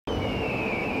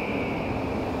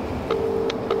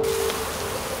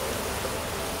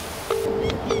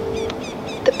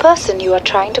person you are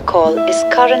trying to call is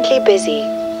currently busy.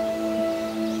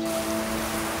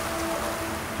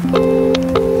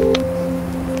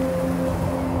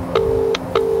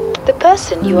 The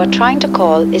person you are trying to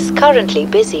call is currently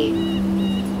busy.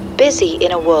 Busy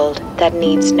in a world that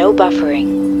needs no buffering.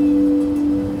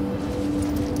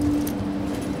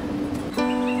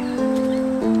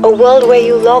 A world where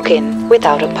you log in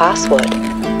without a password.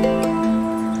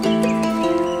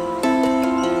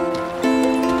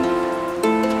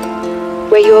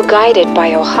 Where you are guided by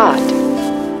your heart,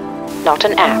 not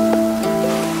an app.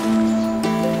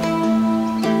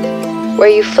 Where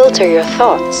you filter your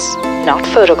thoughts, not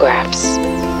photographs.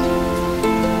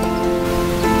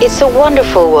 It's a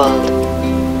wonderful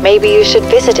world. Maybe you should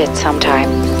visit it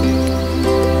sometime.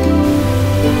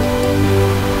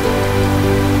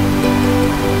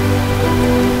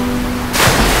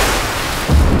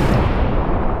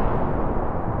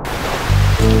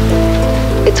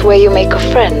 It's where you make a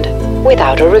friend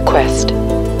without a request.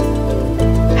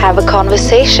 Have a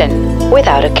conversation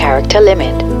without a character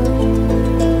limit.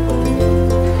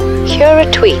 Hear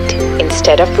a tweet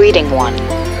instead of reading one.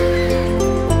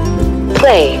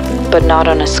 Play, but not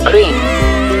on a screen.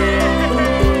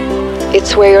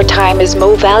 It's where your time is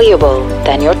more valuable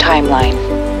than your timeline.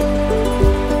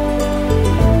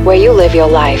 Where you live your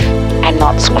life and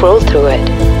not scroll through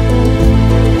it.